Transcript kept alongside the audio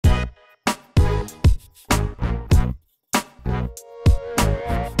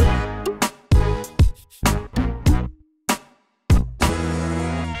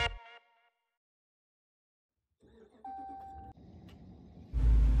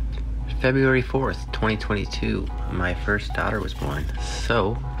February 4th, 2022, my first daughter was born.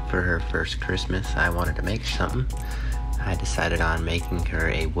 So, for her first Christmas, I wanted to make something. I decided on making her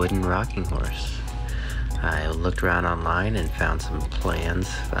a wooden rocking horse. I looked around online and found some plans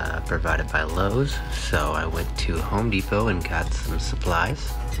provided by Lowe's. So I went to Home Depot and got some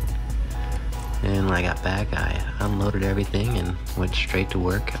supplies. And when I got back, I unloaded everything and went straight to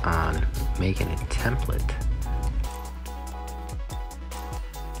work on making a template.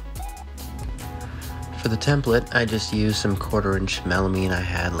 For the template, I just used some 1/4-inch melamine I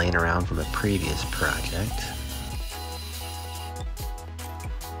had laying around from a previous project.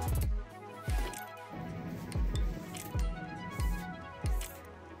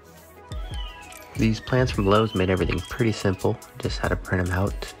 These plans from Lowe's made everything pretty simple. Just had to print them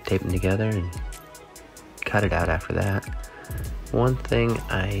out, tape them together, and cut it out after that. One thing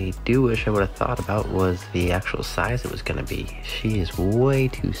I do wish I would have thought about was the actual size it was going to be. She is way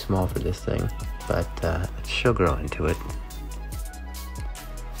too small for this thing, but she'll grow into it.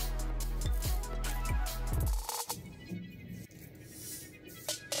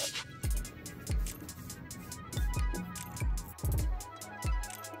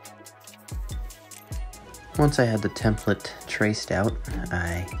 Once I had the template traced out,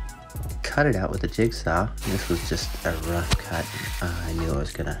 I cut it out with a jigsaw. This was just a rough cut. I knew I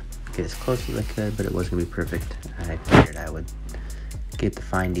was gonna get as close as I could, but it wasn't gonna be perfect. I figured I would get the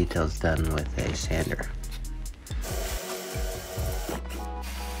fine details done with a sander.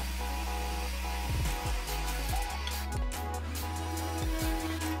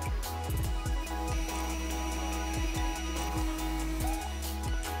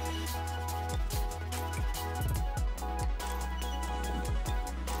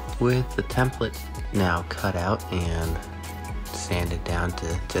 With the template now cut out and sanded down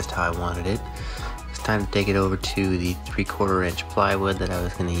to just how I wanted it, it's time to take it over to the 3/4-inch plywood that I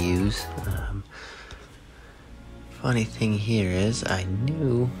was going to use. Funny thing here is I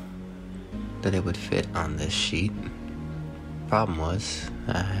knew that it would fit on this sheet. Problem was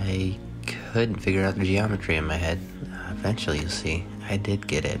I couldn't figure out the geometry in my head. Eventually you'll see I did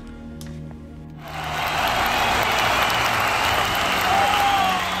get it.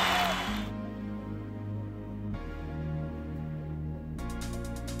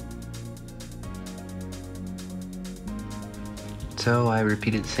 So I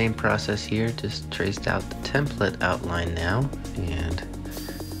repeated the same process here, just traced out the template outline now, and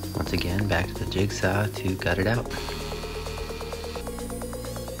once again back to the jigsaw to gut it out.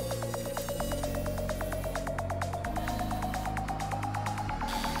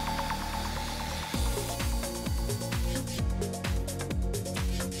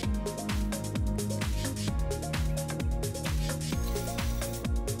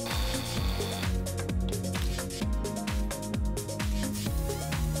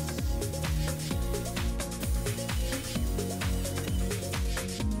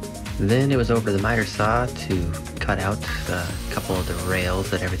 Then it was over to the miter saw to cut out a couple of the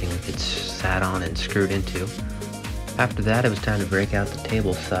rails that everything would get sat on and screwed into. After that, it was time to break out the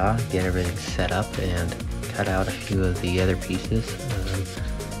table saw, get everything set up, and cut out a few of the other pieces.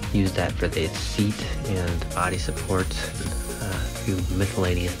 Use that for the seat and body supports, and a few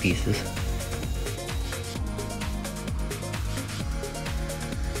miscellaneous pieces.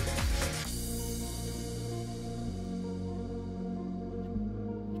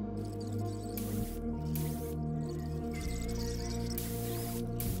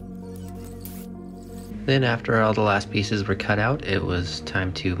 Then after all the last pieces were cut out, it was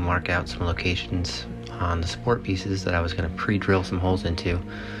time to mark out some locations on the support pieces that I was going to pre-drill some holes into.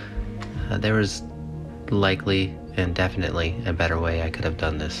 There was likely and definitely a better way I could have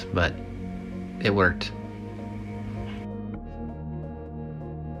done this, but it worked.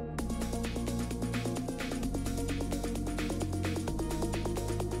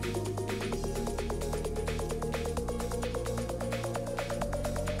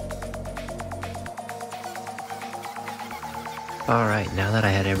 Alright, now that I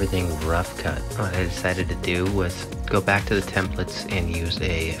had everything rough cut, what I decided to do was go back to the templates and use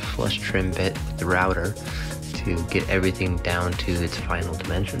a flush trim bit with the router to get everything down to its final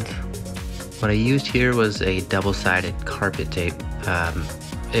dimensions. What I used here was a double-sided carpet tape.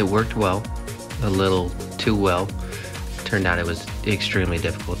 It worked well, a little too well. Turned out it was extremely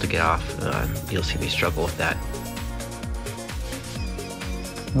difficult to get off. You'll see me struggle with that.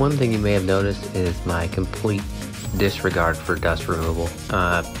 One thing you may have noticed is my complete disregard for dust removal.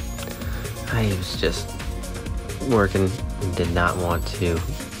 I I was just working and did not want to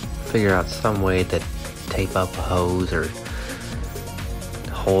figure out some way to tape up a hose or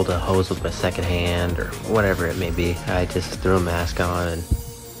hold a hose with my second hand or whatever it may be. I just threw a mask on and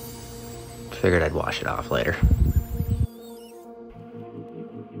figured I'd wash it off later.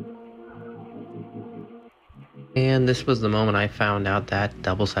 And this was the moment I found out that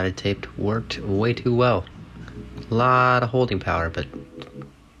double-sided tape worked way too well. A lot of holding power, but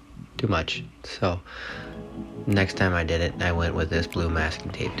too much. So next time I did it, I went with this blue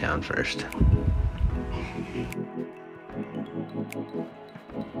masking tape down first.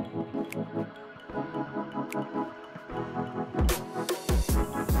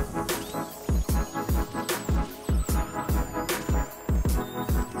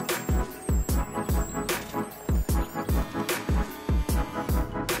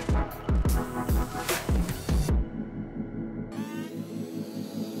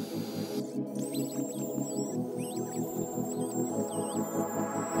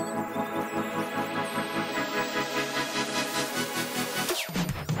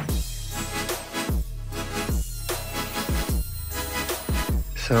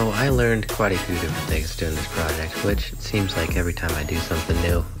 So I learned quite a few different things doing this project, which it seems like every time I do something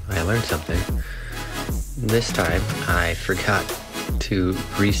new, I learn something. This time, I forgot to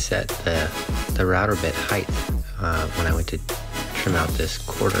reset the router bit height when I went to trim out this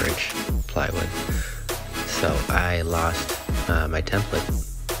 1/4-inch plywood. So I lost my template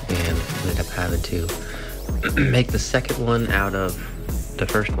and ended up having to make the second one out of the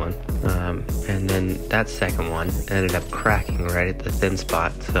first one, and then that second one ended up cracking right at the thin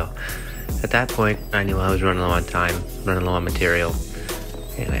spot. So at that point I knew I was running low on time, running low on material,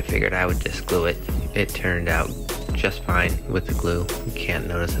 and I figured I would just glue it. It turned out just fine with the glue. You can't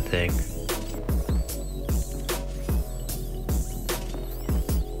notice a thing.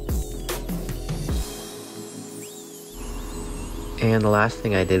 And the last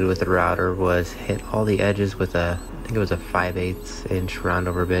thing I did with the router was hit all the edges with I think it was a 5/8 inch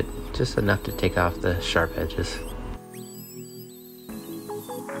roundover bit, just enough to take off the sharp edges.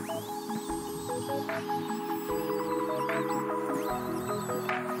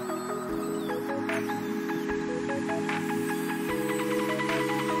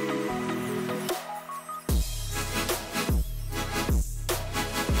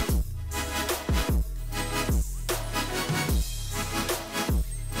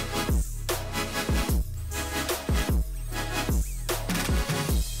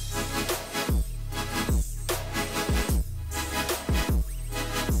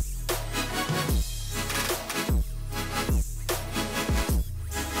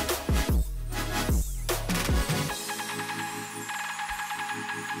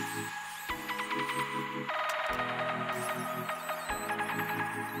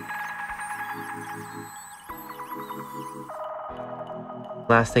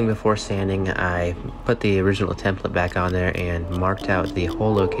 Last thing before sanding, I put the original template back on there and marked out the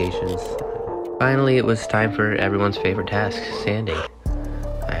hole locations. Finally, it was time for everyone's favorite task, sanding.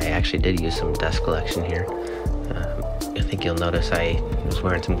 I actually did use some dust collection here. I think you'll notice I was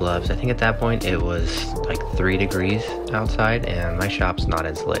wearing some gloves. I think at that point it was like 3 degrees outside and my shop's not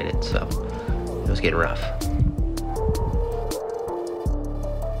insulated, so it was getting rough.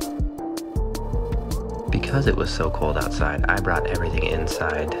 Because it was so cold outside, I brought everything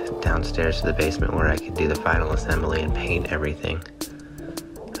inside, downstairs to the basement where I could do the final assembly and paint everything.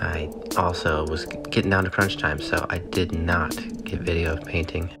 I also was getting down to crunch time, so I did not get video of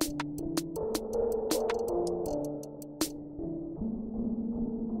painting.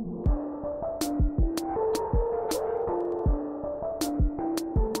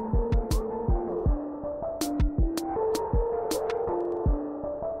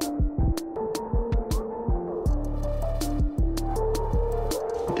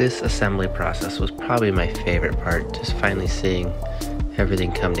 This assembly process was probably my favorite part, just finally seeing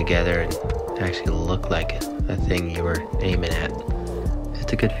everything come together and actually look like a thing you were aiming at.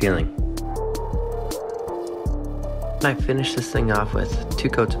 It's a good feeling. I finished this thing off with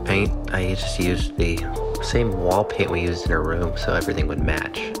 2 coats of paint. I just used the same wall paint we used in our room so everything would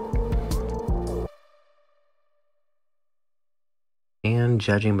match. And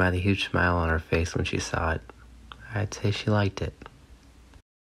judging by the huge smile on her face when she saw it, I'd say she liked it.